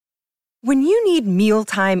When you need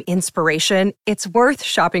mealtime inspiration, it's worth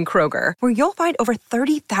shopping Kroger, where you'll find over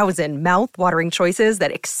 30,000 mouth-watering choices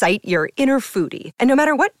that excite your inner foodie. And no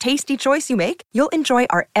matter what tasty choice you make, you'll enjoy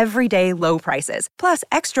our everyday low prices, plus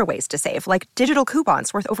extra ways to save, like digital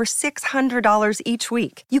coupons worth over $600 each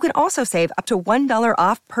week. You can also save up to $1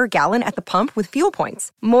 off per gallon at the pump with fuel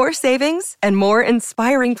points. More savings and more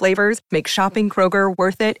inspiring flavors make shopping Kroger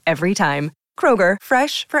worth it every time. Kroger,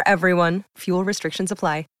 fresh for everyone. Fuel restrictions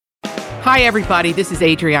apply. Hi, everybody. This is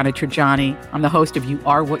Adriana Trajani. I'm the host of You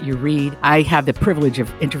Are What You Read. I have the privilege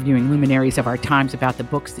of interviewing luminaries of our times about the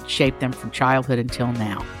books that shaped them from childhood until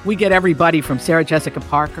now. We get everybody from Sarah Jessica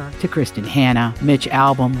Parker to Kristen Hanna, Mitch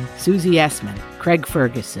Albom, Susie Essman, Craig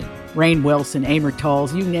Ferguson, Rainn Wilson, Amor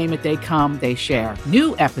Tolls, you name it, they come, they share.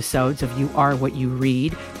 New episodes of You Are What You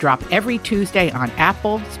Read drop every Tuesday on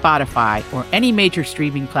Apple, Spotify, or any major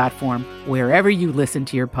streaming platform wherever you listen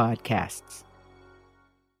to your podcasts.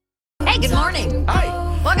 Hey, good morning. Hi.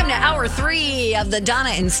 Welcome to Hour 3 of the Donna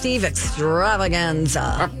and Steve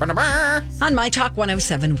Extravaganza on My Talk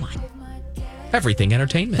 107.1. Everything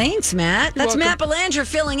entertainment. Thanks, Matt. That's Matt Belanger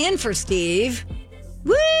filling in for Steve.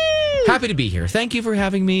 Woo! Happy to be here. Thank you for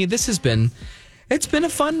having me. It's been a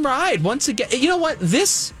fun ride. Once again, you know what?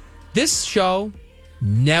 This show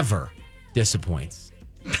never disappoints.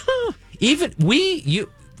 Even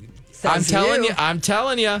I'm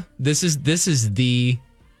telling you, this is the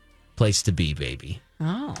place to be, baby.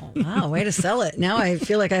 Oh, wow. Way to sell it. Now I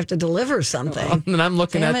feel like I have to deliver something. And I'm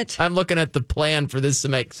looking at the plan for this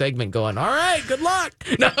segment going, all right, good luck.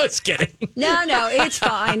 No, just kidding. No, it's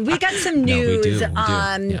fine. We got some news. We do.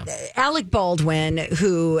 Yeah. Alec Baldwin,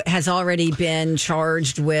 who has already been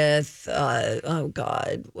charged with, Helena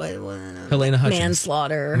Hutchins.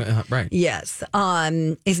 Manslaughter. Right. Yes.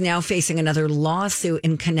 Is now facing another lawsuit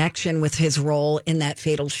in connection with his role in that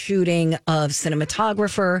fatal shooting of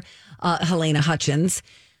cinematographer Helena Hutchins.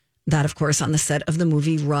 That, of course, on the set of the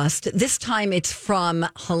movie Rust. This time it's from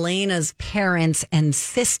Helena's parents and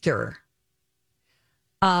sister.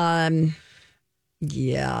 Yeah.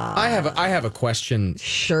 I have a question.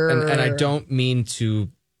 Sure. And I don't mean to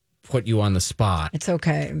put you on the spot. It's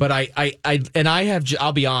okay. But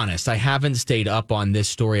I'll be honest, I haven't stayed up on this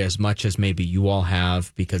story as much as maybe you all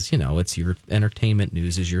have because, it's your entertainment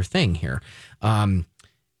news is your thing here. And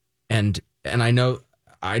I know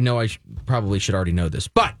I probably should already know this,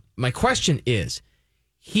 but my question is,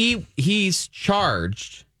 he's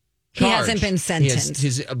charged. He hasn't been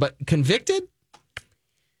sentenced. But convicted?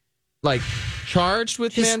 Like charged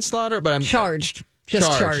with manslaughter? But I'm charged.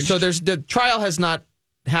 So the trial has not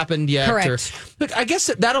happened yet. Correct. Look, I guess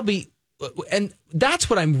that'll be, and that's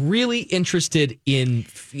what I'm really interested in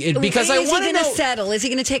because I want to know. Is he going to settle? Is he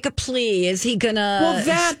going to take a plea? Is he going to? Well,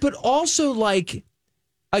 that, but also like.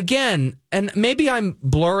 Again, and maybe I'm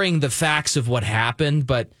blurring the facts of what happened,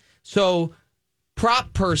 but so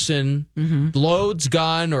prop person loads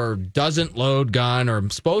gun or doesn't load gun or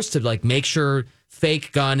supposed to like make sure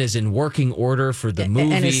fake gun is in working order for the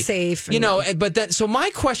movie. And is safe. So my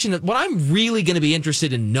question, what I'm really going to be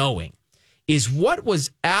interested in knowing is what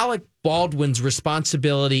was Alec Baldwin's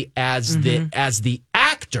responsibility as the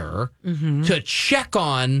actor to check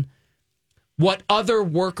on what other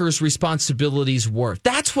workers' responsibilities were.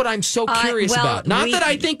 That's what I'm so curious about. Not that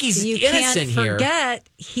I think he's innocent here. You can't forget,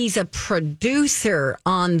 he's a producer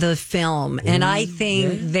on the film. And I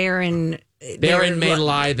think therein may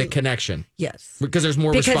lie the connection. Yes. Because there's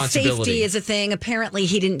more responsibility. Because safety is a thing. Apparently,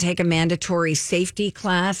 he didn't take a mandatory safety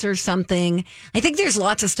class or something. I think there's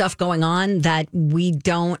lots of stuff going on that we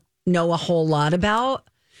don't know a whole lot about.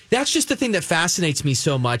 That's just the thing that fascinates me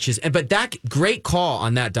so much but that great call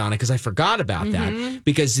on that, Donna, because I forgot about that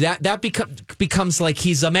because that becomes like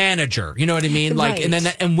he's a manager. You know what I mean? Like,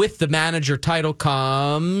 right. and with the manager title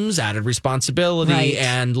comes added responsibility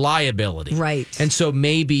and liability. Right. And so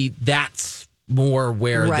maybe that's more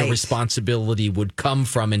where the responsibility would come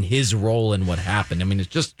from in his role in what happened. I mean, it's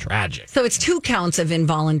just tragic. So it's 2 counts of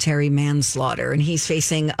involuntary manslaughter, and he's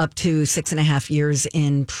facing up to 6.5 years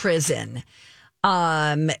in prison.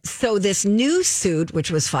 So this new suit, which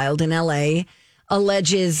was filed in LA,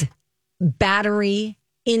 alleges battery,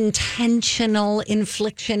 intentional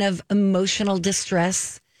infliction of emotional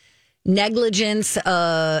distress, negligence,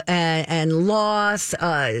 and loss.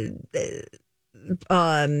 There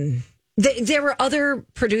were other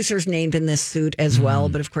producers named in this suit as well,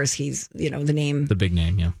 but of course he's, the name. The big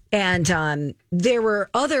name, yeah. And there were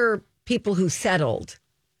other people who settled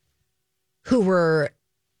who were,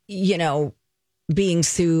 being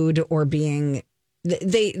sued or being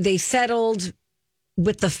they settled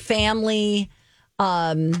with the family,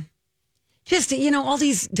 just all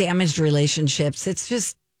these damaged relationships. It's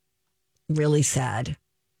just really sad.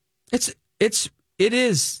 It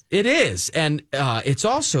is. And it's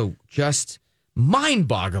also just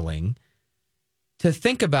mind-boggling to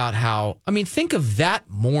think about think of that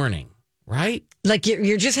morning, right? Like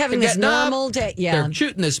you're just having this normal day. Yeah. They're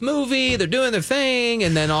shooting this movie, they're doing their thing,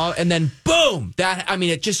 and then boom,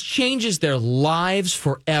 it just changes their lives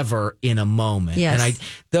forever in a moment. Yes.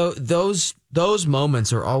 And those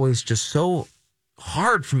moments are always just so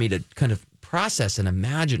hard for me to kind of process and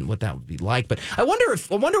imagine what that would be like. But I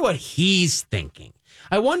wonder what he's thinking.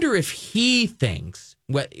 I wonder if he thinks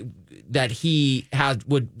that he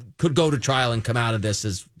could go to trial and come out of this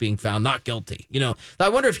as being found not guilty. I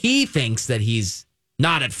wonder if he thinks that he's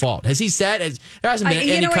not at fault. Has he said? There hasn't been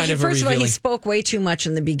any kind of a revealing. First of all, he spoke way too much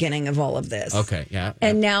in the beginning of all of this. Okay, yeah.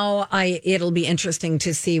 And now it'll be interesting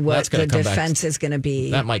to see what the defense is going to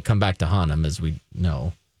be. That might come back to haunt him, as we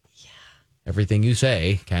know. Yeah. Everything you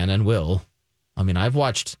say can and will. I mean, I've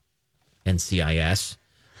watched NCIS.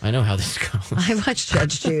 I know how this goes. I watched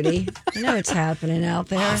Judge Judy. I know it's happening out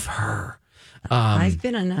there. Love her. I've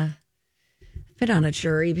been on a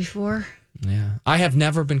jury before. Yeah, I have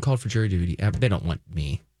never been called for jury duty. They don't want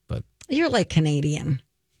me, but you're like Canadian.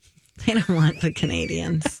 They don't want the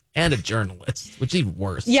Canadians. And a journalist, which is even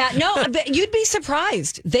worse. Yeah, no, but you'd be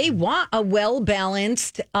surprised. They want a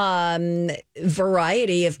well-balanced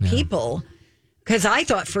variety of people. Because I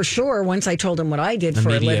thought for sure, once I told them what I did for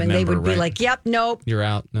a living, they would be like, yep, nope. You're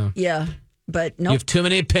out. No. Yeah, but nope. You have too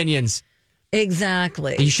many opinions.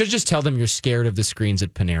 Exactly. You should just tell them you're scared of the screens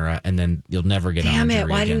at Panera, and then you'll never get on. Damn it!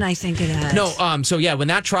 Why didn't I think of that? No. So yeah, when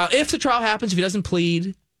that trial, if the trial happens, if he doesn't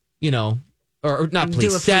plead, or not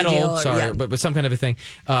plead, settle. But some kind of a thing.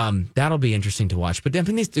 That'll be interesting to watch. But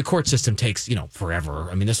the court system takes forever.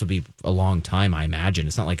 I mean, this will be a long time. I imagine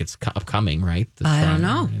it's not like it's upcoming, right? I don't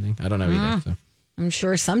know. I don't know either. So. I'm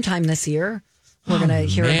sure sometime this year we're going to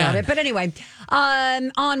hear about it. But anyway,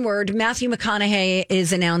 onward. Matthew McConaughey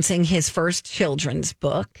is announcing his first children's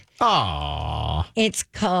book. Aww. It's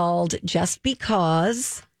called Just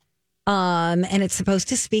Because, and it's supposed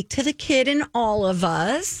to speak to the kid in all of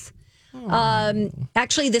us.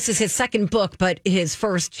 Actually, this is his second book, but his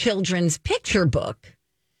first children's picture book.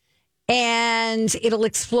 And it'll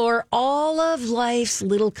explore all of life's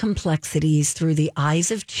little complexities through the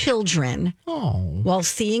eyes of children while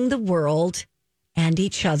seeing the world and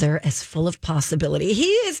each other as full of possibility. He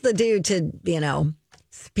is the dude to,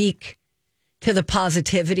 speak to the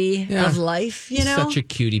positivity of life, Such a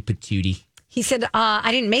cutie patootie. He said,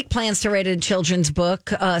 I didn't make plans to write a children's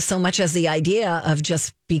book so much as the idea of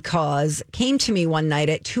Just Because came to me one night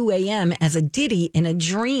at 2 a.m. as a ditty in a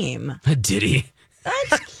dream. A ditty?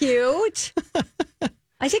 That's cute.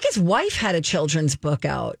 I think his wife had a children's book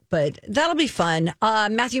out, but that'll be fun.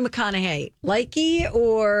 Matthew McConaughey, likey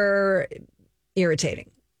or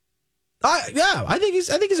irritating? Yeah, I think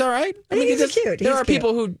he's all right. I think he's cute. There are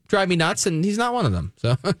people who drive me nuts, and he's not one of them.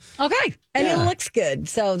 So okay, and it looks good.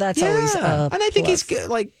 So that's always and I think he's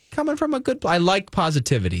good, like coming from a good. I like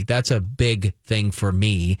positivity. That's a big thing for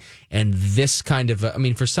me. And this kind of,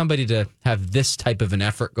 for somebody to have this type of an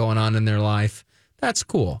effort going on in their life. That's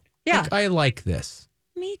cool. Yeah. I like this.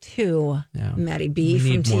 Me too. Yeah. Maddie B we from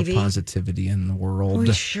need TV. More positivity in the world.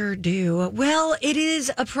 We sure do. Well, it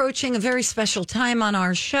is approaching a very special time on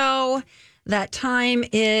our show. That time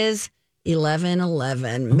is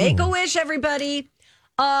 11:11. Make a wish, everybody.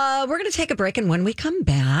 We're going to take a break, and when we come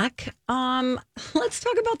back, let's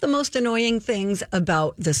talk about the most annoying things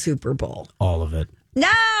about the Super Bowl. All of it. No.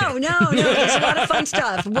 There's a lot of fun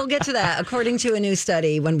stuff. We'll get to that, according to a new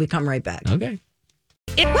study, when we come right back. Okay.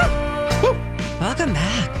 Welcome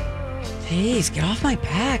back. Jeez, get off my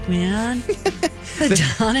back, man.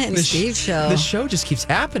 The Donna and Steve show. The show just keeps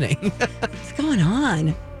happening. What's going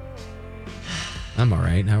on? I'm all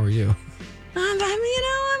right. How are you? I'm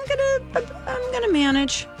gonna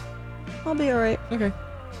manage. I'll be all right. Okay.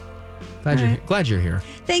 Glad you're here.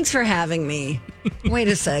 Thanks for having me. Wait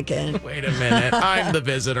a second. Wait a minute. I'm the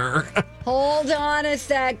visitor. Hold on a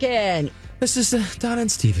second. This is the Donna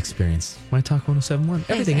and Steve experience. My Talk 107.1.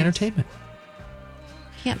 Everything entertainment.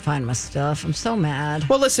 Can't find my stuff. I'm so mad.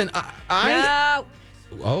 Well, listen, No.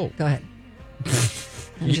 Oh. Go ahead.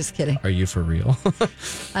 I'm just kidding. Are you for real?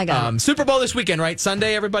 I got it. Super Bowl this weekend, right?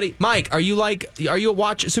 Sunday, everybody. Mike, are you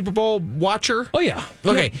a Super Bowl watcher? Oh, yeah.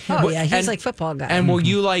 Okay. Oh, yeah. He's like football guy. And will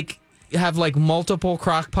you have multiple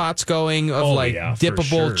crock pots going of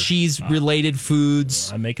dippable cheese related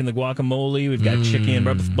foods? I'm making the guacamole. We've got chicken,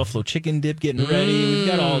 buffalo chicken dip getting ready. We've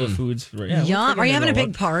got all the foods. Yum. Are you having a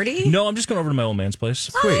big party? No, I'm just going over to my old man's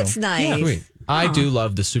place. Oh, that's nice. Yeah, sweet. I do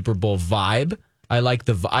love the Super Bowl vibe. I like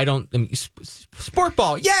sport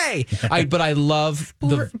ball, yay! But I love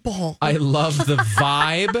ball. I love the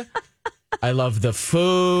vibe. I love the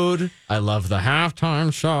food. I love the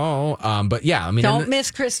halftime show. But yeah, I mean, Don't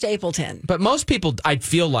miss Chris Stapleton. But most people, I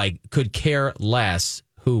feel like, could care less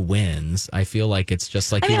who wins. I feel like it's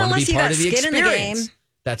just like you want to be part of the experience. In the game.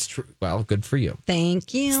 That's true. Well, good for you.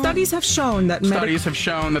 Thank you. Studies have shown that the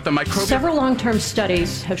microbial... Several long-term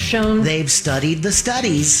studies have shown... They've studied the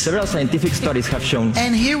studies. Several scientific studies have shown...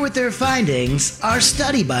 And here with their findings are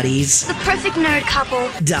study buddies. The perfect nerd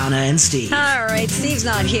couple. Donna and Steve. All right, Steve's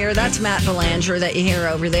not here. That's Matt Belanger that you hear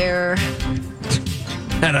over there.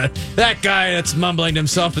 And that guy that's mumbling to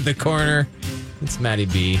himself in the corner, it's Matty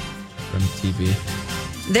B from TV.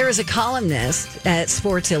 There is a columnist at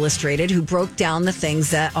Sports Illustrated who broke down the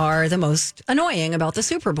things that are the most annoying about the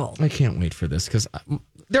Super Bowl. I can't wait for this because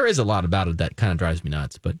there is a lot about it that kind of drives me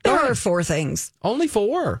nuts. But there are 4 things. Only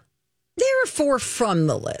 4? There are 4 from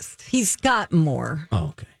the list. He's got more.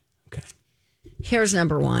 Oh, okay. Here's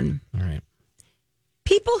number 1. All right.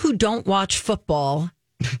 People who don't watch football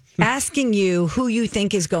asking you who you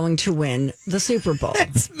think is going to win the Super Bowl.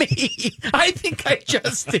 That's me. I think I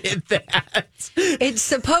just did that. It's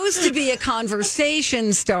supposed to be a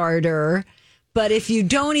conversation starter, but if you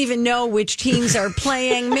don't even know which teams are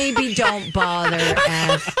playing, maybe don't bother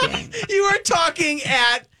asking. You are talking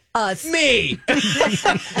at us. Me.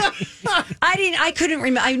 I couldn't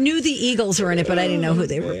remember. I knew the Eagles were in it, but I didn't know who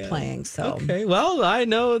they were playing. So okay, well, I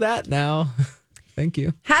know that now. Thank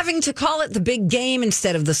you. Having to call it the big game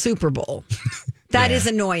instead of the Super Bowl. That is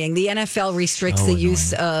annoying. The NFL restricts the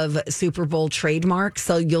use of Super Bowl trademarks.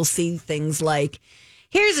 So you'll see things like,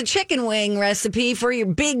 here's a chicken wing recipe for your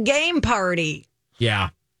big game party. Yeah.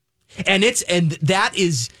 And that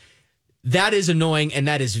is annoying, and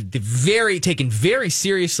that is taken very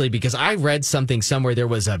seriously, because I read something somewhere. There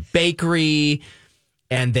was a bakery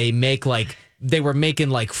and they were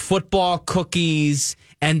making football cookies,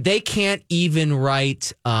 and they can't even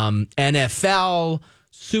write NFL,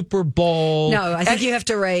 Super Bowl. No, I think you have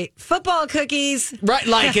to write football cookies. Right,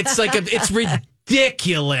 it's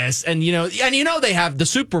ridiculous. And they have the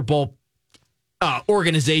Super Bowl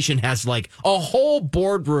organization has a whole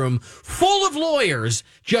boardroom full of lawyers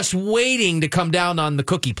just waiting to come down on the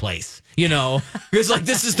cookie place, because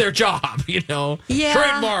this is their job, Yeah.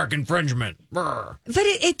 Trademark infringement. Brr. But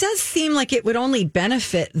it does seem like it would only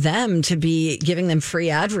benefit them to be giving them free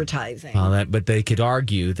advertising. But they could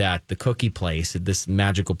argue that the cookie place, this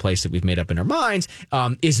magical place that we've made up in our minds,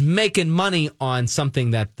 is making money on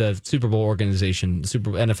something that the Super Bowl organization,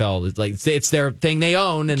 NFL, it's their thing they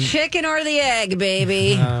own. And chicken or the egg,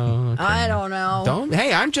 baby. Oh, okay. I don't know.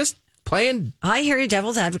 Hey, I'm just playing. I hear you,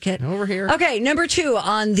 devil's advocate. Over here. Okay, number 2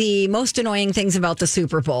 on the most annoying things about the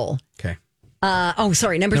Super Bowl. Okay. Number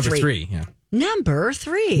 3. Number 3, yeah. Number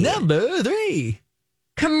 3.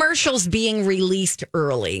 Commercials being released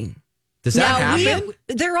early. Does that happen?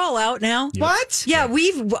 They're all out now. Yep. What? Yeah,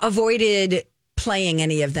 we've avoided playing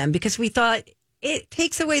any of them because we thought it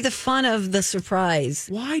takes away the fun of the surprise.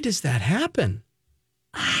 Why does that happen?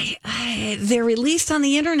 They're released on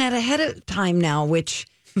the internet ahead of time now, which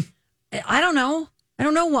I don't know. I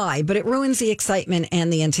don't know why, but it ruins the excitement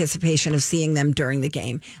and the anticipation of seeing them during the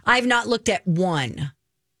game. I've not looked at one.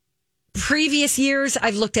 Previous years,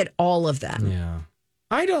 I've looked at all of them. Yeah.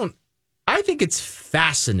 I think it's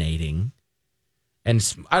fascinating.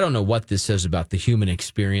 And I don't know what this says about the human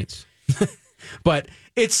experience, but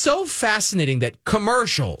it's so fascinating that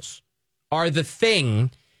commercials are the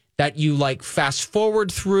thing that you fast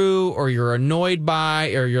forward through, or you're annoyed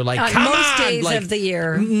by, or you're come most on, days of the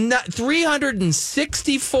year.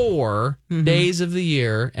 364 days of the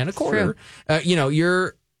year and a quarter.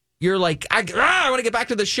 You're like, I want to get back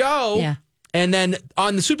to the show. Yeah. And then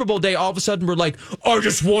on the Super Bowl day, all of a sudden we're like, I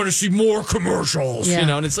just want to see more commercials.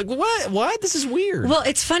 Yeah. And it's like, what? This is weird. Well,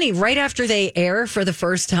 it's funny. Right after they air for the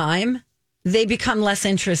first time, they become less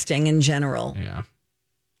interesting in general. Yeah.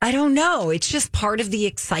 I don't know. It's just part of the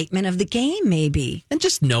excitement of the game, maybe. And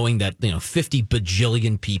just knowing that, 50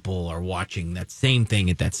 bajillion people are watching that same thing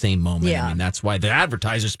at that same moment. Yeah. I mean, that's why the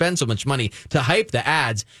advertisers spend so much money to hype the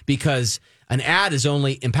ads, because an ad is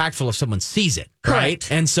only impactful if someone sees it. Right.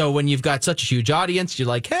 Correct. And so when you've got such a huge audience, you're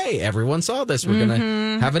like, hey, everyone saw this. We're going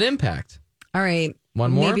to have an impact. All right.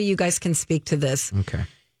 One more? Maybe you guys can speak to this. Okay.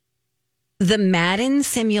 The Madden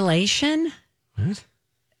simulation. What?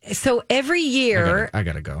 So every year, I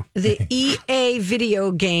gotta go. The EA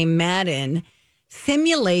video game Madden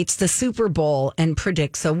simulates the Super Bowl and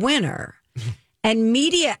predicts a winner. And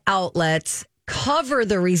media outlets cover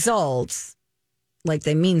the results like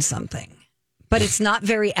they mean something. But it's not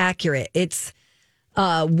very accurate. It's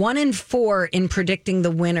 1 in 4 in predicting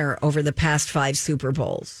the winner over the past 5 Super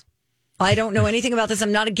Bowls. I don't know anything about this.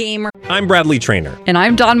 I'm not a gamer. I'm Bradley Trainer. And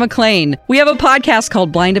I'm Don McClain. We have a podcast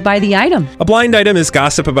called Blinded by the Item. A blind item is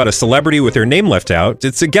gossip about a celebrity with their name left out.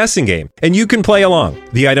 It's a guessing game, and you can play along.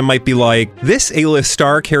 The item might be like, this A-list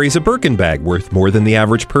star carries a Birkin bag worth more than the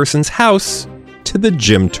average person's house to the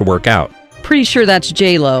gym to work out. Pretty sure that's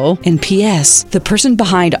J-Lo. And P.S. the person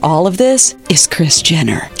behind all of this is Kris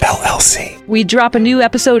Jenner, LLC. We drop a new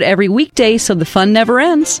episode every weekday so the fun never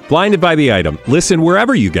ends. Blinded by the Item. Listen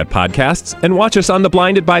wherever you get podcasts and watch us on the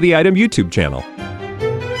Blinded by the Item YouTube channel.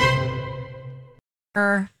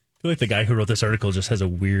 I feel like the guy who wrote this article just has a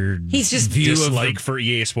weird dislike for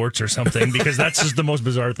EA Sports or something, because that's just the most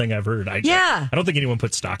bizarre thing I've heard. I don't think anyone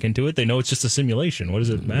puts stock into it. They know it's just a simulation. What does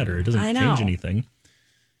it matter? It doesn't change anything.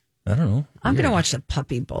 I don't know. I'm going to watch the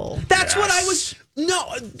Puppy Bowl. That's what I was... No,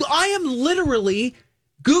 I am literally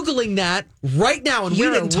Googling that right now, and we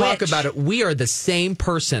didn't talk about it. We are the same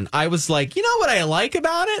person. I was like, you know what I like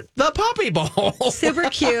about it? The Puppy Bowl. Super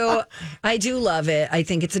cute. I do love it. I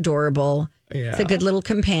think it's adorable. Yeah. It's a good little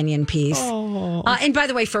companion piece. And by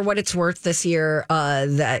the way, for what it's worth this year,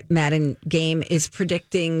 that Madden game is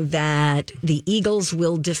predicting that the Eagles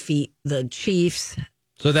will defeat the Chiefs.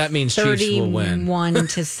 So that means Chiefs will win.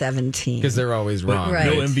 31-17. Because they're always wrong. Right.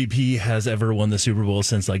 No MVP has ever won the Super Bowl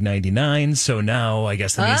since like 99. So now I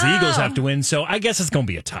guess that means the Eagles have to win. So I guess it's going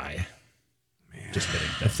to be a tie. Man. Just kidding.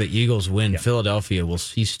 If the Eagles win, Philadelphia will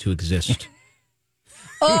cease to exist.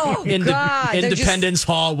 Oh, God. Independence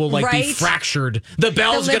Hall will be fractured. The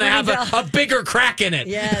bell's going to have a bigger crack in it.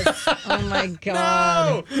 Yes. Oh, my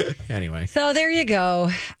God. No. Anyway. So there you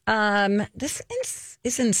go. This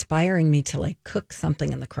is inspiring me to cook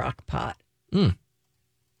something in the crock pot. I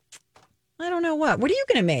don't know what. What are you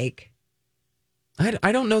going to make?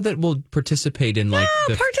 I don't know that we'll participate in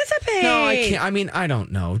participate. No, I can't. I mean, I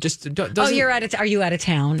don't know. Just are you out of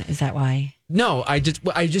town? Is that why? No, I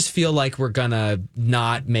just feel like we're gonna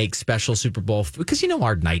not make special Super Bowl because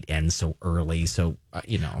our night ends so early. So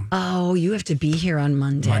Oh, you have to be here on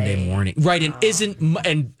Monday morning, right?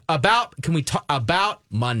 And can we talk about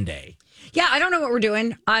Monday? Yeah, I don't know what we're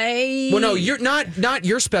doing. No, you're not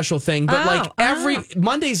your special thing, but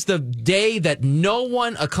Monday's the day that no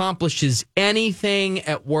one accomplishes anything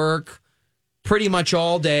at work pretty much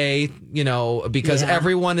all day, because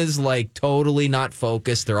everyone is totally not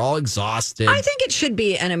focused. They're all exhausted. I think it should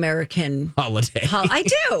be an American holiday. I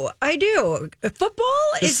do.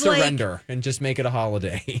 Football is surrender and just make it a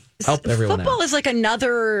holiday. Help everyone out. Football is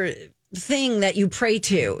another thing that you pray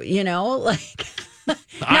to,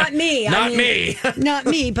 Not me. Not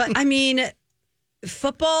me. But I mean,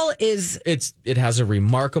 football is... It has a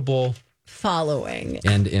remarkable... following.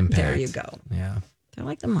 And impact. There you go. Yeah. They're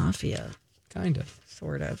like the mafia. Kind of.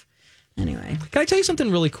 Sort of. Anyway. Can I tell you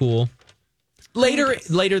something really cool?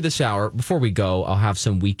 Later this hour, before we go, I'll have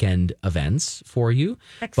some weekend events for you.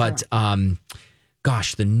 Excellent. But,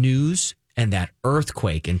 the news... and that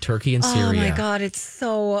earthquake in Turkey and Syria. Oh my God, it's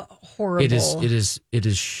so horrible. It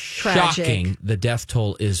is shocking. The death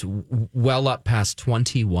toll is well up past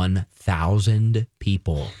 21,000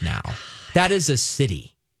 people now. That is a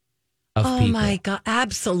city of people. Oh my God,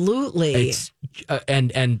 absolutely. It's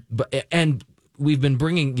and we've been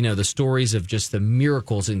bringing, the stories of just the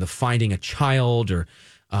miracles in the finding a child or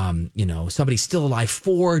somebody still alive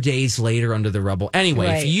 4 days later under the rubble.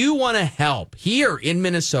 Anyway, If you want to help here in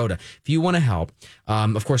Minnesota,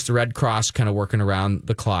 of course, the Red Cross kind of working around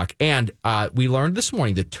the clock. And we learned this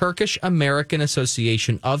morning the Turkish American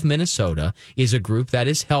Association of Minnesota is a group that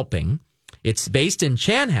is helping. It's based in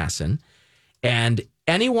Chanhassen. And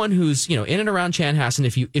anyone who's, in and around Chanhassen,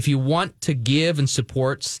 if you want to give and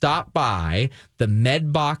support, stop by the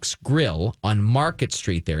Medbox Grill on Market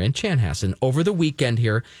Street there in Chanhassen. Over the weekend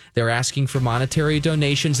here, they're asking for monetary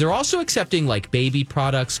donations. They're also accepting baby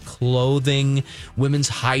products, clothing, women's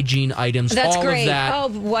hygiene items. That's all great. Of that. Oh,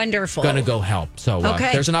 wonderful. Going to go help. So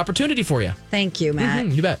there's an opportunity for you. Thank you, Matt.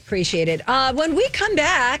 You bet. Appreciate it. When we come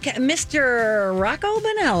back, Mr. Rocco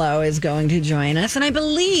Bonello is going to join us, and I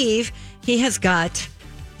believe he has got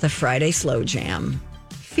the Friday Slow Jam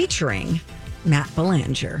featuring Matt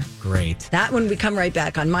Belanger. Great. That when we come right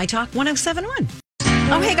back on My Talk 107.1.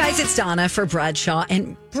 Oh, hey guys, it's Donna for Bradshaw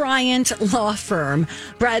and Bryant Law Firm.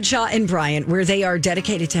 Bradshaw and Bryant, where they are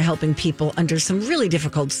dedicated to helping people under some really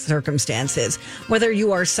difficult circumstances. Whether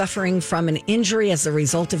you are suffering from an injury as a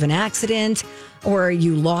result of an accident or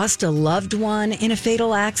you lost a loved one in a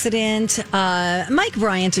fatal accident, Mike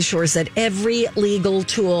Bryant assures that every legal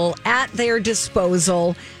tool at their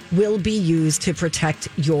disposal will be used to protect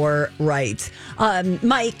your rights.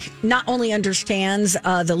 Mike not only understands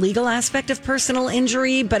the legal aspect of personal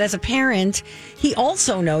injury, but as a parent, he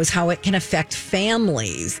also knows how it can affect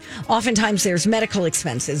families. Oftentimes there's medical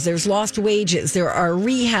expenses, there's lost wages, there are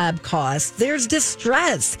rehab costs, there's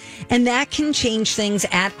distress, and that can change things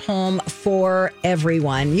at home for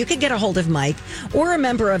everyone. You could get a hold of Mike or a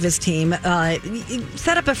member of his team,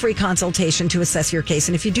 set up a free consultation to assess your case.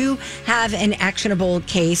 And if you do have an actionable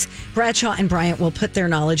case, Bradshaw and Bryant will put their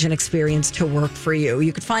knowledge and experience to work for you.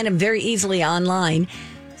 You can find them very easily online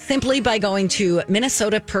simply by going to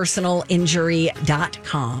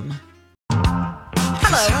minnesotapersonalinjury.com.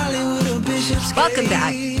 Hello. Welcome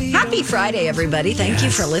back. Happy Friday, everybody. Thank you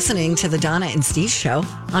for listening to the Donna and Steve Show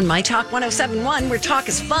on My Talk 107.1, where talk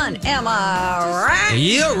is fun. Am I right?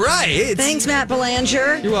 You're right. Thanks, Matt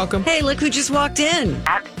Belanger. You're welcome. Hey, look who just walked in.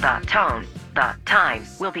 At the tone, the time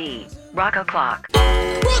will be Rocco Clock.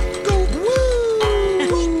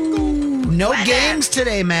 No games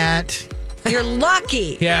today, Matt. You're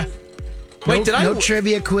lucky. Yeah. Wait, no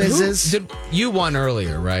trivia quizzes? You won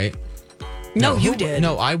earlier, right? No, you did.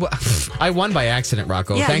 No, I won by accident,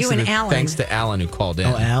 Rocco. Yeah, thanks you and Alan. Thanks to Alan who called in.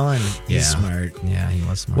 Oh, Alan. He's smart. Yeah, he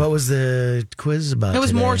was smart. What was the quiz about? It was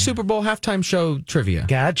today? more Super Bowl halftime show trivia.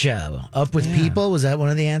 Gotcha. Up with people? Was that one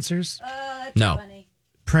of the answers? No. Funny.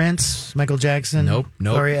 Prince, Michael Jackson. Nope.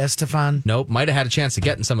 Gloria Estefan. Nope. Might have had a chance to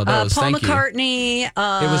get in some of those. Paul Thank McCartney. you. It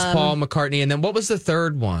was Paul McCartney. And then what was the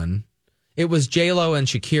third one? It was J-Lo and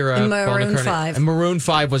Shakira. And Maroon 5. And Maroon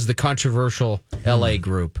 5 was the controversial L.A.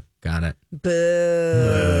 group. Got it.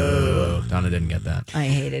 Boo. Donna didn't get that. I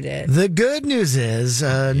hated it. The good news is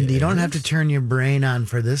you don't have to turn your brain on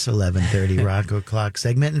for this 11:30 Rocco Clock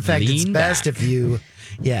segment. In fact, it's best if you,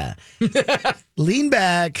 lean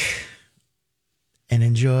back and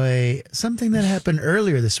enjoy something that happened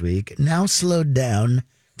earlier this week, now slowed down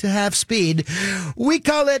to half speed. We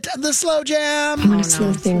call it the Slow Jam. I want to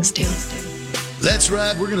slow things down. That's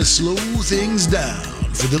right. We're going to slow things down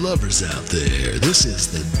for the lovers out there. This is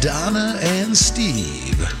the Donna and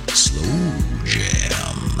Steve Slow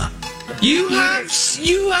Jam. You have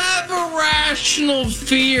irrational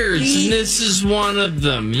fears, and this is one of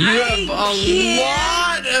them. You have a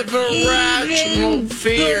lot of irrational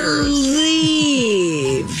fears.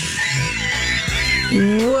 Believe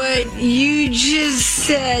what you just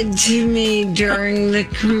said to me during the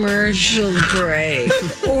commercial break,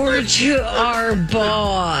 or to our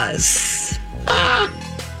boss.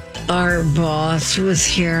 Our boss was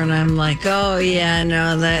here, and I'm like, oh, yeah,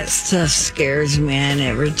 no, that stuff scares me. I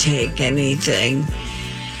never take anything.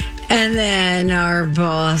 And then our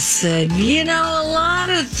boss said, a lot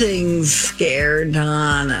of things scare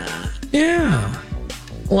Donna. Yeah.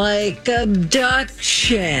 Like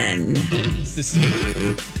abduction.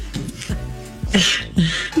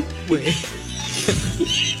 Wait.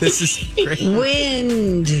 This is great.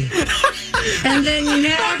 Wind. And then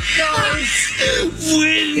that goes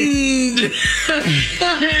wind.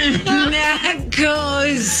 That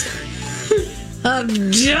goes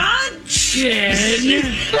abduction.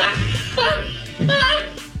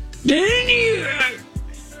 Then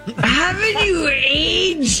haven't you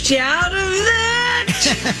aged out of that?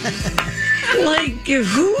 Like,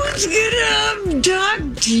 who's gonna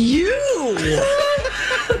abduct you?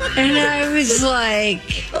 And I was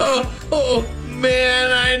like, oh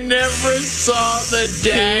man, I never saw the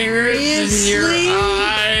daggers in your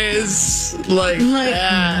eyes like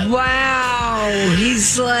that. Wow.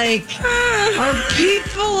 He's like, are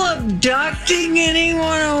people abducting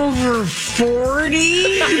anyone over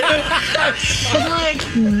 40? I'm like,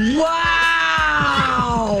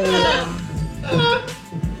 wow.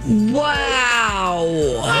 Wow.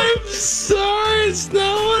 I'm sorry, it's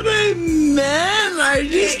not what I meant. I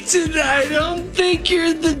don't think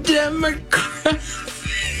you're the Democrat.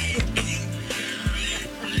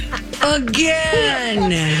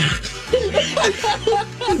 Again.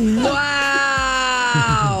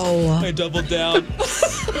 Wow. I doubled down.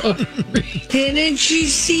 Didn't you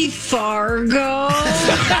see Fargo?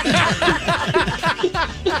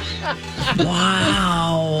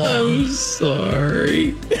 Wow. I'm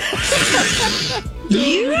sorry.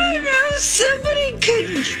 You don't know somebody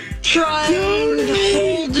could try and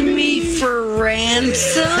hold me for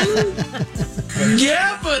ransom?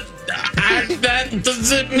 Yeah, but that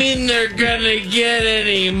doesn't mean they're gonna get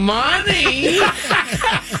any money. Dude.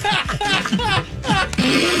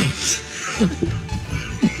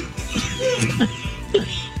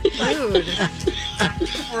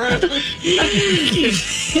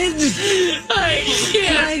 I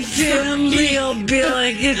can't. My family will be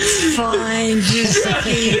like, it's fine, just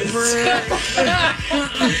keep it.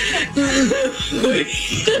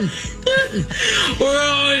 We're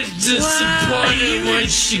always disappointed when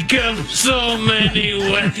she comes so many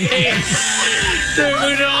ways that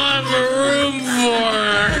we don't have a room for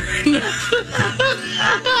her.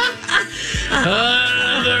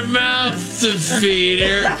 Another mouth to feed.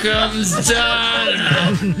 Here comes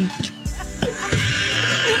Donna.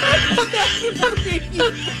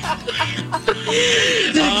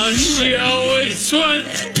 Oh, she always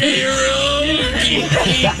wants payroll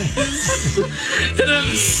cookies. And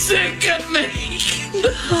I'm sick of making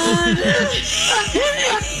them.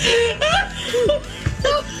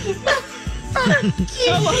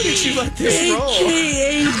 How long did she let this roll?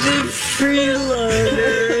 AKA the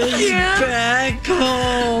freeloader is back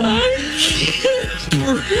home. I can't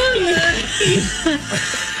breathe.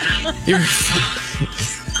 You're fine.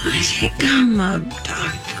 I think I'm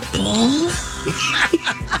abductable.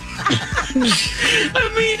 I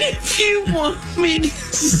mean, if you want me to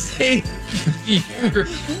say you're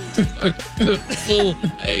abductable,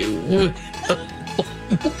 I will.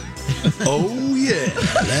 Oh, yeah.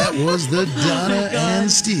 That was the Donna and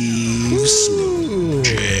Steve Slow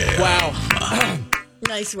Jam. Wow.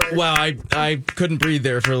 Nice work. Wow, I couldn't breathe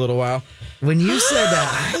there for a little while. When you said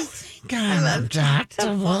that, I think I'm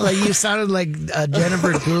abductable. Like you sounded like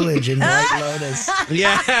Jennifer Coolidge in White Lotus.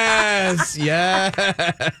 Yes,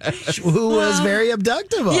 who was very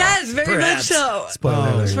abductable. Yes, very perhaps. much so.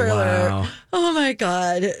 Spoiler alert. Wow. Oh my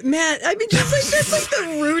God, Matt! I mean, just like that's like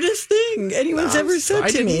the rudest thing anyone's ever said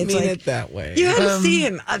to me. I It's didn't mean like, it that way. you had to see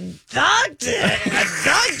him abduct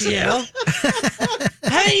you.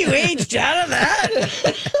 Haven't you aged out of that?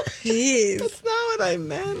 Jeez, That's not what I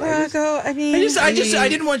meant. Rocco. I mean, I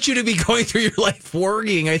didn't want you to be going through your life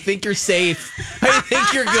worrying. I think you're safe. I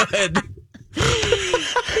think you're good.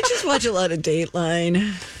 I just watch a lot of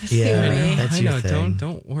Dateline. Yeah, that's your thing.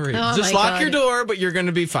 Don't worry. Oh, just my lock God. your door, but you're going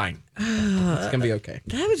to be fine. It's going to be okay.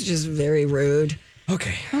 That was just very rude.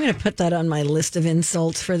 Okay. I'm going to put that on my list of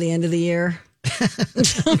insults for the end of the year.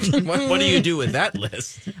 What do you do with that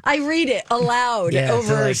list? I read it aloud Yeah, over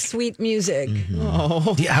so like- sweet music.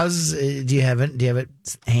 Oh, Do you have it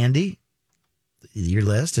handy? Your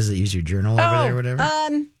list? Does it use your journal over there or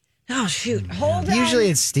whatever? Oh shoot! Hold on. Usually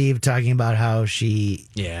it's Steve talking about how she.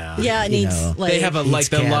 yeah. Yeah, it needs like They have a eats like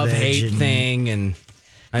the love hate cabbage and- thing, and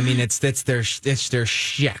I mean it's their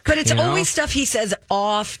shtick. but it's you know? always stuff he says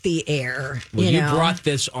off the air. Well, you know? brought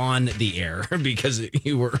this on the air because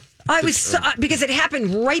you were. I was because it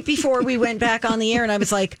happened right before we went back on the air, and I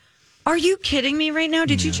was like, "Are you kidding me right now?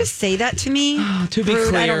 Did you just say that to me?" To be Rude.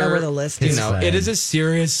 clear, I don't know where the list you is. know, it is a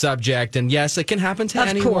serious subject, and yes, it can happen to Of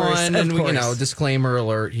anyone. course, of and course. Disclaimer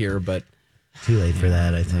alert here, but Too late for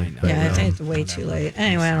that, I think. But, Yeah, I think it's way too late.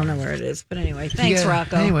 Anyway, I don't know where it is, but anyway, thanks,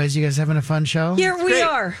 Rocco. Anyways, you guys having a fun show? Here we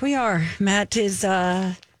are. We are. Matt is.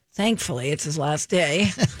 Thankfully, it's his last day.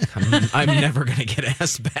 I'm never going to get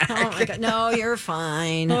asked back. Oh my God! No, you're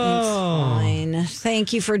fine. Oh. It's fine.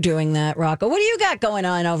 Thank you for doing that, Rocco. What do you got going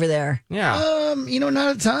on over there? Yeah.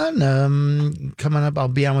 Not a ton. Coming up, I'll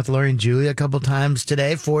be on with Lori and Julia a couple times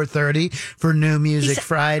today, 4:30 for New Music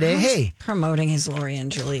Friday. Hey, promoting his Lori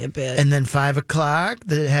and Julia bit. And then 5 o'clock,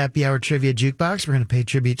 the Happy Hour Trivia Jukebox. We're going to pay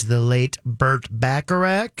tribute to the late Burt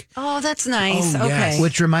Bacharach. Oh, that's nice. Oh, okay. yes.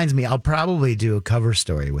 Which reminds me, I'll probably do a cover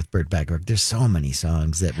story with Burt Bacharach. There's so many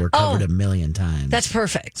songs that were covered a million times. That's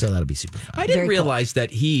perfect. So that'll be super fun. I didn't realize that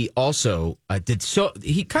he also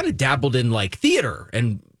he kind of dabbled in like theater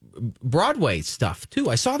and Broadway stuff too.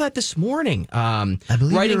 I saw that this morning. I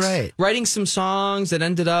believe you're right. Writing some songs that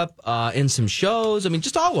ended up in some shows. I mean,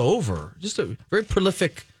 just all over. Just a very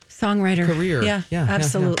prolific songwriter career. Yeah,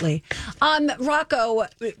 absolutely. Rocco.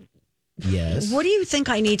 Yes. What do you think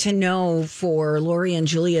I need to know for Lori and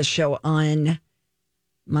Julia's show on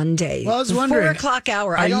Monday? Well, I was wondering, 4 o'clock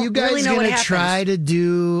hour. Are I don't you guys really know what going to happens. try to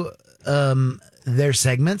do their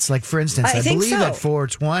segments? Like, for instance, I I think believe so. at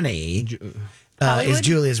 420 is Hollywood?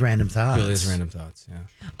 Julia's Random Thoughts. Julia's Random Thoughts, yeah.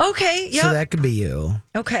 Okay, yeah. So that could be you.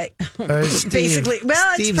 Okay. Or Steve. Basically.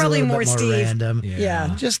 Well, Steve's it's probably a little more bit more Steve. random.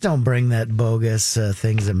 Yeah. Just don't bring that bogus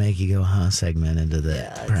things that make you go, huh, segment into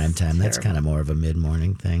the prime time. That's kind of more of a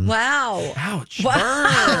mid-morning thing. Wow. Ouch.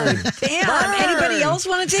 Wow. Damn. Anybody else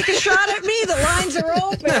want to take a shot at me? The lines are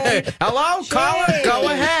open. Hello, caller. Go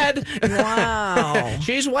ahead. Wow.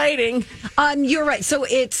 She's waiting. You're right. So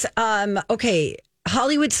it's okay.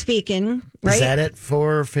 Hollywood Speaking, right? Is that at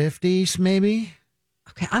 4:50 maybe?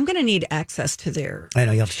 Okay, I'm going to need access to their I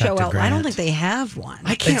know, you'll have to show talk to out. I don't Grant. think they have one.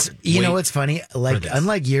 I can't. You know what's funny? Like,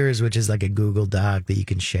 unlike yours, which is like a Google Doc that you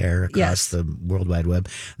can share across the World Wide Web,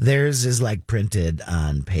 theirs is like printed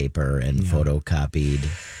on paper and photocopied.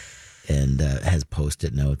 and has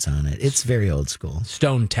Post-it notes on it. It's very old school.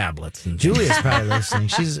 Stone tablets. And Julia's probably listening.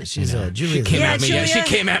 She's Julia. She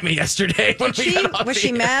came at me yesterday. When Was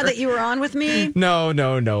she mad that you were on with me?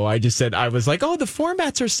 No. I just said, I was like, oh, the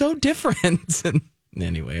formats are so different. And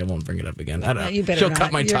anyway, I won't bring it up again. I don't know. She'll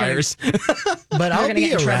cut my tires. But I'll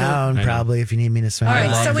be around probably if you need me to swing. All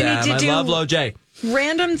right, so we need to do I love Low J.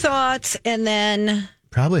 Random thoughts and then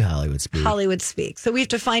probably Hollywood Speak. So we have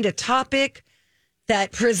to find a topic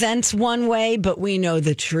that presents one way, but we know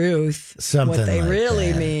the truth. Something what they like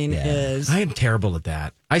really that. mean is. I am terrible at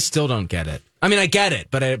that. I still don't get it. I mean, I get it,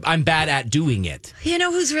 but I'm bad at doing it. You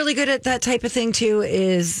know who's really good at that type of thing too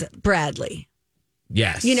is Bradley.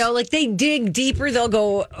 Yes. You know, like they dig deeper. They'll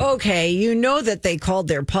go, okay, you know that they called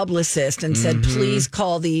their publicist and said, please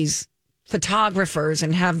call these photographers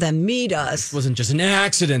and have them meet us. It wasn't just an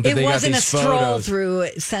accident that they got these It wasn't a stroll photos. through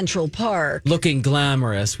Central Park. Looking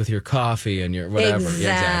glamorous with your coffee and your whatever.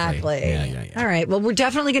 Exactly. Yeah. All right. Well, we're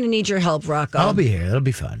definitely going to need your help, Rocco. I'll be here. It'll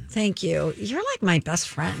be fun. Thank you. You're like my best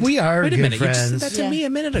friend. We are Wait a good minute. friends. You just said that to me a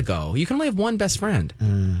minute ago. You can only have one best friend.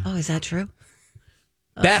 Oh, is that true?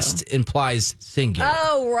 Best implies singular.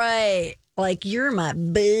 Oh, right. Like you're my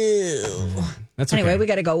boo. That's okay. Anyway, we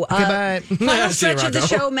got to go. Goodbye. Final See you, stretch of the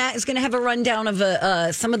Rocco. show. Matt is going to have a rundown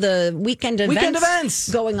of some of the weekend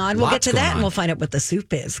events going on. We'll get Lots to going that on. and we'll find out what the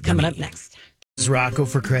soup is coming up next. This is Rocco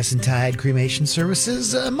for Crescent Tide Cremation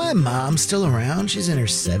Services. My mom's still around. She's in her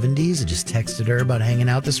 70s. I just texted her about hanging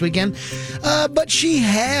out this weekend. But she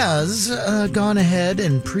has gone ahead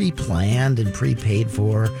and pre-planned and prepaid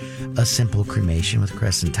for a simple cremation with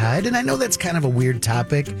Crescent Tide. And I know that's kind of a weird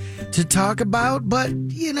topic to talk about, but,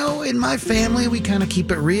 you know, in my family, we kind of keep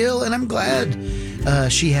it real. And I'm glad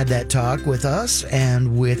she had that talk with us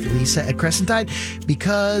and with Lisa at Crescent Tide,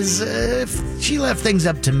 because if she left things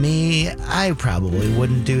up to me, I probably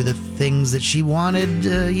wouldn't do the things that she wanted.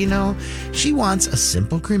 You know, she wants a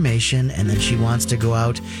simple cremation, and then she wants to go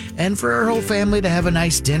out and for her whole family to have a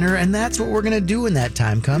nice dinner, and that's what we're going to do when that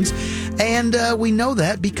time comes. And we know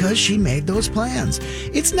that because she made those plans.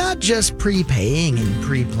 It's not just prepaying and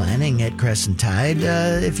pre-planning at Crescent Tide.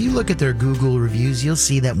 If you look at their Google reviews, you'll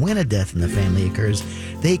see that when a death in the family occurs,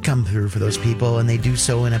 they come through for those people, and they do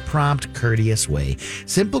so in a prompt, courteous way.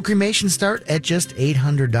 Simple cremations start at just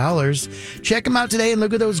 $800. Check them out today and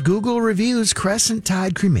look at those Google reviews. Crescent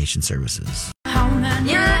Tide Cremation Services.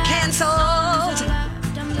 You're canceled.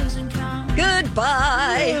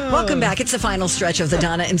 Goodbye. Welcome back. It's the final stretch of the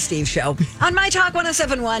Donna and Steve show on My Talk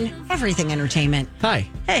 107.1, Everything Entertainment. Hi.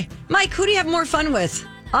 Hey, Mike, who do you have more fun with?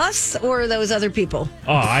 Us or those other people?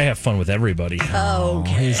 Oh, I have fun with everybody.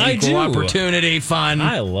 Okay. I do. Opportunity fun.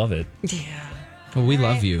 I love it. Yeah. Well, we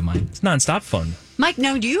love you, Mike. It's nonstop fun. Mike,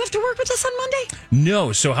 now, do you have to work with us on Monday?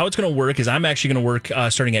 No. So how it's going to work is I'm actually going to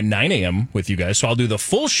work starting at 9 a.m. with you guys. So I'll do the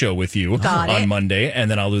full show with you on Monday,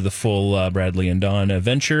 and then I'll do the full Bradley and Dawn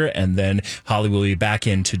adventure, and then Holly will be back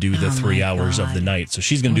in to do the 3 hours of the night. So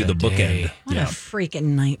she's going to do the bookend. What a freaking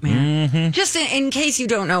nightmare. Just in case you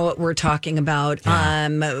don't know what we're talking about,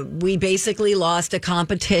 we basically lost a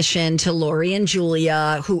competition to Lori and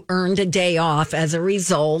Julia, who earned a day off as a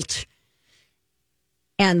result.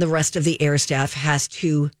 And the rest of the air staff has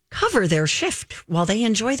to cover their shift while they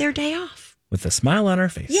enjoy their day off. With a smile on our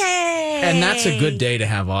face. Yay! And that's a good day to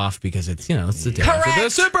have off because it's, you know, it's the day after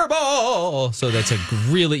the Super Bowl. So that's a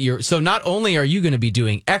really, so not only are you going to be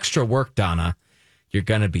doing extra work, Donna, you're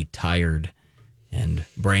going to be tired and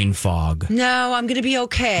brain fog. No, I'm going to be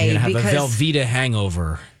okay. You're going to have a Velveeta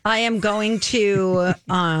hangover. I am going to,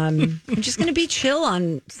 I'm just going to be chill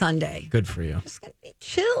on Sunday. Good for you. Just going to be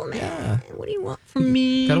chill, man. Yeah. What do you want from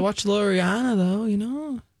me? Got to watch Loriana, though, you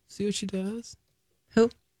know, see what she does. Who?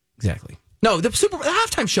 Exactly. No, the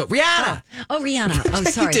halftime show, Rihanna. Oh, Rihanna. Oh,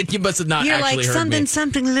 sorry. You must have not You're actually like heard me.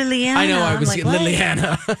 something Liliana. I know, I was like,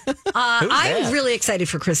 Liliana. I'm really excited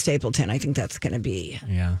for Chris Stapleton. I think that's going to be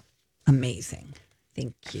amazing.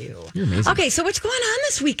 Thank you. You're amazing. Okay, so what's going on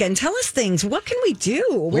this weekend? Tell us things. What can we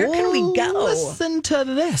do? Where can we go? Listen to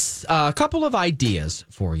this. A couple of ideas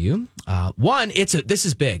for you. One, this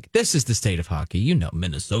is big. This is the state of hockey. You know,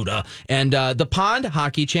 Minnesota. And the Pond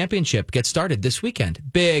Hockey Championship gets started this weekend.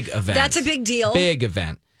 Big event. That's a big deal. Big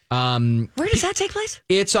event. Where does that take place?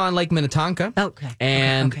 It's on Lake Minnetonka. Okay.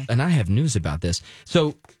 And I have news about this.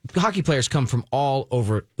 So hockey players come from all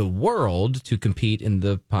over the world to compete in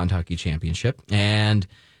the Pond Hockey Championship. And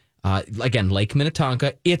again, Lake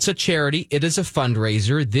Minnetonka, it's a charity. It is a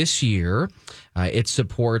fundraiser this year. It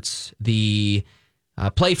supports the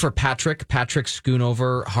Play for Patrick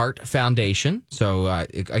Schoonover Heart Foundation. So,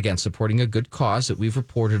 again, supporting a good cause that we've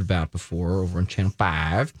reported about before over on Channel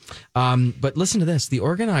 5. But listen to this. The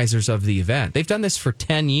organizers of the event, they've done this for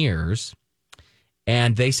 10 years,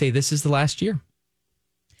 and they say this is the last year.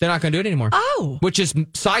 They're not going to do it anymore. Oh. Which is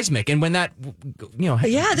seismic. And when that,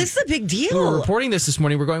 Yeah, this is a big deal. We were reporting this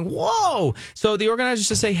morning. We're going, whoa. So the organizers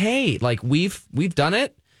just say, hey, like, we've done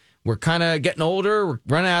it. We're kind of getting older. We're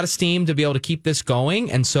running out of steam to be able to keep this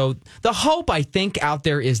going. And so the hope, I think, out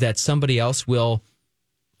there is that somebody else will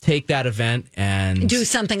take that event and do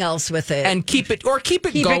something else with it. And keep it going.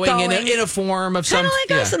 In a form of kind of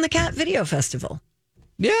like us in the Cat Video Festival.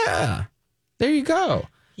 Yeah. There you go.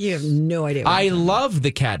 You have no idea. I love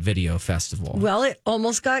the Cat Video Festival. Well, it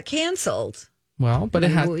almost got canceled. Well, but it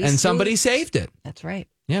had, and somebody saved it. That's right.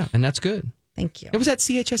 Yeah, and that's good. Thank you. It was at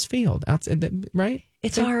CHS Field, right?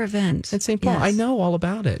 It's our event at St. Paul. Yes. I know all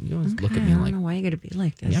about it. You always look at me like, I don't know why you got to be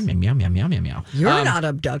like this. Meow, meow, meow, meow, meow, meow. You're not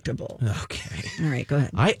abductable. Okay. All right, go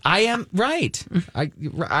ahead. I am right.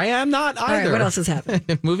 I am not either. All right, what else has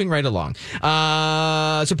happened? Moving right along.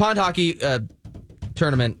 So pond hockey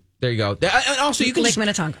tournament. There you go. And also, you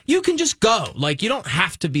can just go. Like, you don't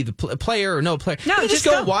have to be the player or no player. No, you just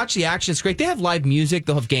go watch the action. It's great. They have live music.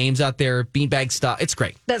 They'll have games out there, beanbag stuff. It's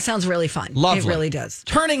great. That sounds really fun. Lovely. It really does.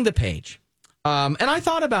 Turning the page. And I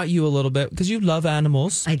thought about you a little bit because you love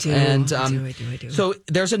animals. I do. And, I do. So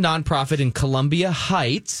there's a nonprofit in Columbia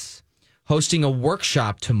Heights hosting a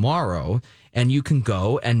workshop tomorrow, and you can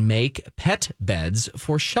go and make pet beds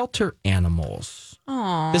for shelter animals.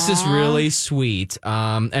 Aww. This is really sweet.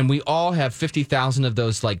 And we all have 50,000 of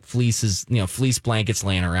those like fleece blankets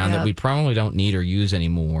laying around that we probably don't need or use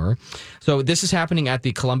anymore. So this is happening at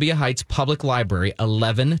the Columbia Heights Public Library,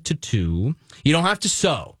 11 to 2. You don't have to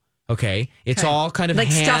sew. Okay, it's all kind of like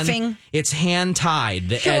stuffing. It's hand tied,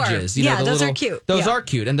 the edges. Those are cute. Those are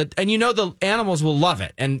cute, and the animals will love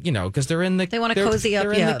it, and because they want to cozy up.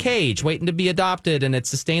 They're in the cage, waiting to be adopted, and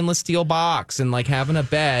it's a stainless steel box, and like having a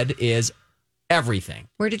bed is everything.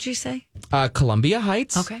 Where did you say? Columbia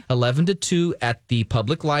Heights. Okay, 11 to 2 at the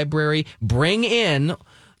public library. Bring in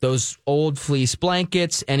those old fleece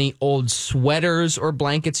blankets, any old sweaters or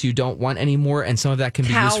blankets you don't want anymore, and some of that can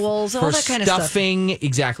be towels, used for all that kind stuffing. Of stuff.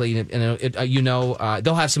 Exactly. And,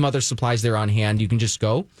 they'll have some other supplies there on hand. You can just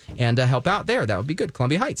go and help out there. That would be good.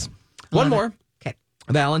 Columbia Heights. One more. Okay.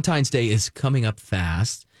 Valentine's Day is coming up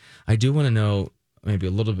fast. I do want to know maybe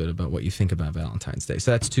a little bit about what you think about Valentine's Day.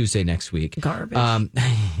 So that's Tuesday next week. Garbage.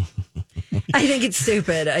 I think it's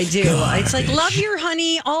stupid. I do. Garbage. It's like love your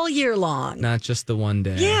honey all year long. Not just the one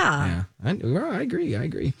day. Yeah. I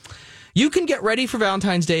agree. You can get ready for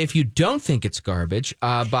Valentine's Day if you don't think it's garbage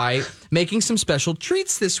by making some special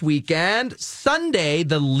treats this weekend. Sunday,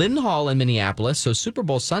 the Lynn Hall in Minneapolis, so Super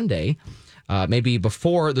Bowl Sunday, maybe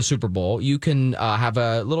before the Super Bowl, you can have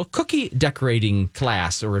a little cookie decorating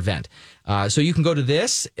class or event. So you can go to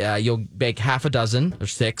this. You'll bake half a dozen or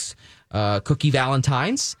 6 cookie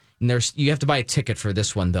Valentines. And you have to buy a ticket for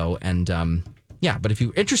this one, though. And but if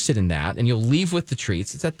you're interested in that and you'll leave with the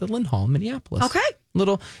treats, it's at the Lynn Hall in Minneapolis. Okay.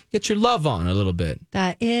 Get your love on a little bit.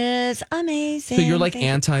 That is amazing. So you're like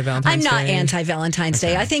anti-Valentine's Day? I'm not anti-Valentine's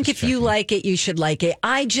Day. I think if you like it, you should like it.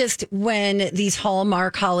 When these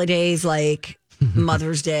Hallmark holidays like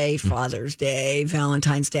Mother's Day, Father's Day,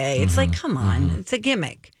 Valentine's Day, it's like, come on, it's a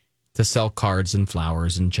gimmick. To sell cards and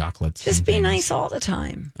flowers and chocolates. Just be nice all the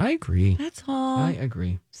time. I agree. That's all. I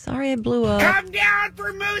agree. Sorry I blew up. Come down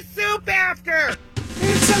for moose soup after.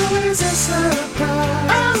 It's always a surprise.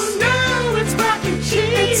 Oh no, it's mac and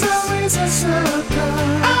cheese. It's always a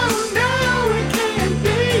surprise. Oh no, it can't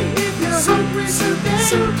be. If you're hungry today,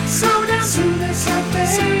 so down to the cafe.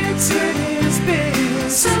 It is big.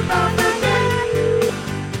 Soup on the day.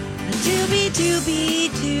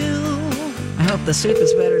 Doobie-doobie-doo. I hope the soup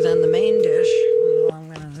is better than the main dish. That's all I'm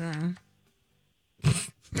going to say.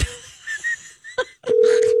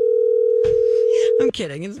 I'm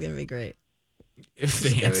kidding. It's going to be great. If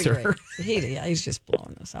the answer. He's just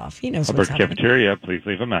blowing us off. He knows Hubbard what's happening. Cafeteria, please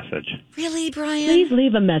leave a message. Really, Brian? Please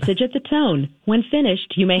leave a message at the tone. When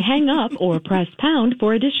finished, you may hang up or press pound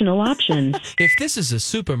for additional options. If this is a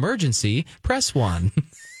soup emergency, press 1.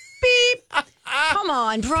 Beep. Come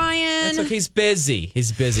on, Brian. That's okay. He's busy.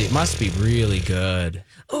 It must be really good.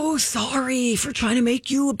 Oh, sorry for trying to make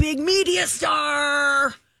you a big media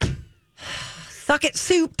star. Suck it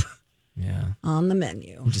soup. Yeah. On the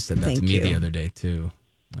menu. You just said that to me the other day, too.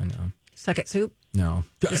 I know. Suck it soup. No.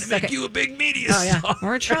 Just Gotta make you a big media Oh, yeah. star.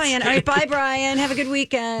 We're trying. All right, bye, Brian. Have a good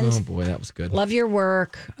weekend. Oh, boy, that was good. Love your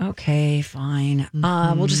work. Okay, fine.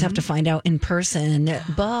 We'll just have to find out in person.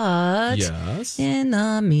 But Yes. in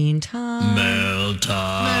the meantime, Mail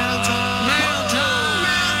time. Mail's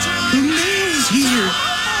here.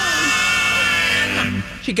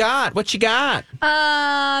 What you got?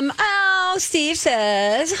 Steve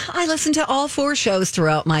says, I listen to all 4 shows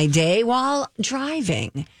throughout my day while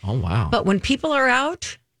driving. Oh, wow. But when people are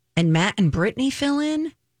out and Matt and Brittany fill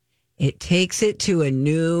in, it takes it to a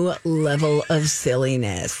new level of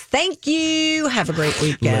silliness. Thank you. Have a great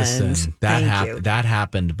weekend. Listen, Thank you. that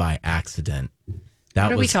happened by accident.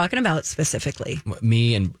 What are we talking about specifically?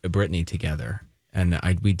 Me and Brittany together. And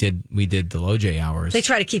we did the LoJ hours. They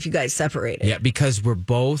try to keep you guys separated. Yeah, because we're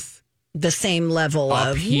both the same level up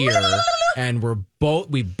of here, and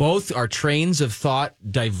we both our trains of thought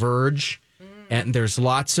diverge, and there's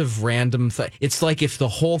lots of random. It's like if the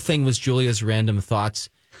whole thing was Julia's random thoughts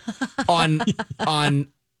on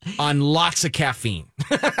lots of caffeine.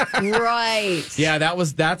 Right. Yeah,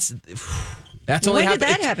 that's. Only when did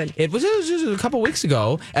that happen? It was just a couple weeks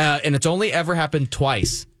ago, and it's only ever happened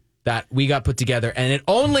twice that we got put together, and it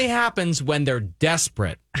only happens when they're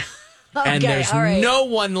desperate. And there's no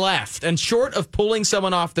one left. And short of pulling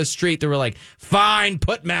someone off the street, they were like, fine,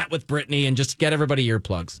 put Matt with Brittany and just get everybody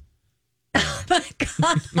earplugs. Oh, my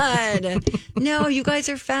God. No, you guys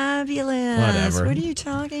are fabulous. Whatever. What are you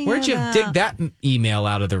talking Where'd you about? dig that email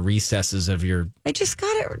out of the recesses of your... I just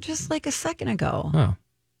got it just like a second ago. Oh,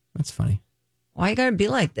 that's funny. Why you got to be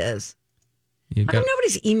like this? How come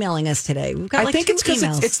nobody's emailing us today? We've got I think 2 it's because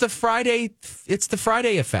emails. it's the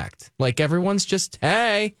Friday effect. Like everyone's just,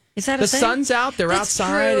 hey, is that the a thing? sun's out, they're That's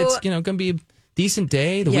outside. true. It's going to be a decent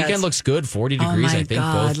day. The Yeah, weekend it's- looks good, 40 degrees, oh my I think,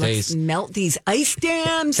 God, both let's days. melt these ice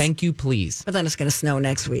dams. Thank you, please. But then it's going to snow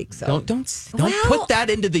next week. So Don't Well, put that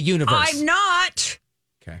into the universe. I'm not.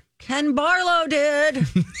 Okay. Ken Barlow did.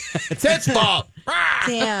 It's his fault.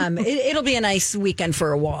 Damn. It'll be a nice weekend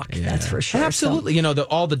for a walk. That's for sure. Absolutely. You know,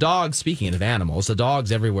 all the dogs, speaking of animals, the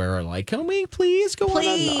dogs everywhere are like, can we please go on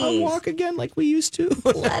a walk again like we used to?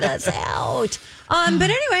 Let us out.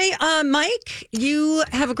 But anyway, Mike, you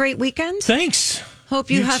have a great weekend. Thanks. Hope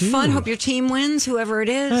you You have too. fun. Hope your team wins, whoever it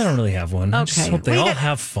is. I don't really have one. I just Okay. hope they Well, all you got-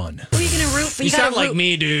 have fun. Who are you going to root for? You gotta sound like root-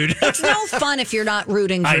 me, dude. It's no fun if you're not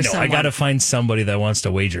rooting for I know. someone. I got to find somebody that wants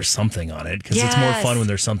to wager something on it because it's more Yes. fun when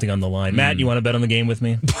there's something on the line. Matt, you want to bet on the game with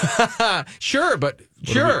me? Sure, but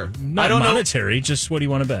sure. Not I don't monetary, just what do you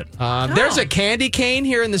want to bet? There's a candy cane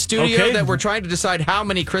here in the studio Okay. that we're trying to decide how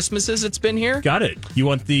many Christmases it's been here. Got it. You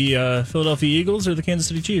want the Philadelphia Eagles or the Kansas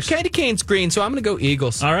City Chiefs? Candy cane's green, so I'm going to go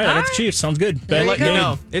Eagles. All right, I got the Chiefs. Sounds good. I'll let you made.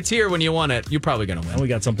 know. It's here when you want it. You're probably going to win. And we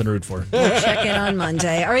got something to root for. We'll check in on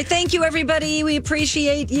Monday. All right. Thank you, everybody. We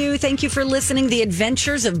appreciate you. Thank you for listening. The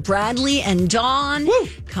Adventures of Bradley and Dawn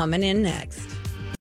coming in next.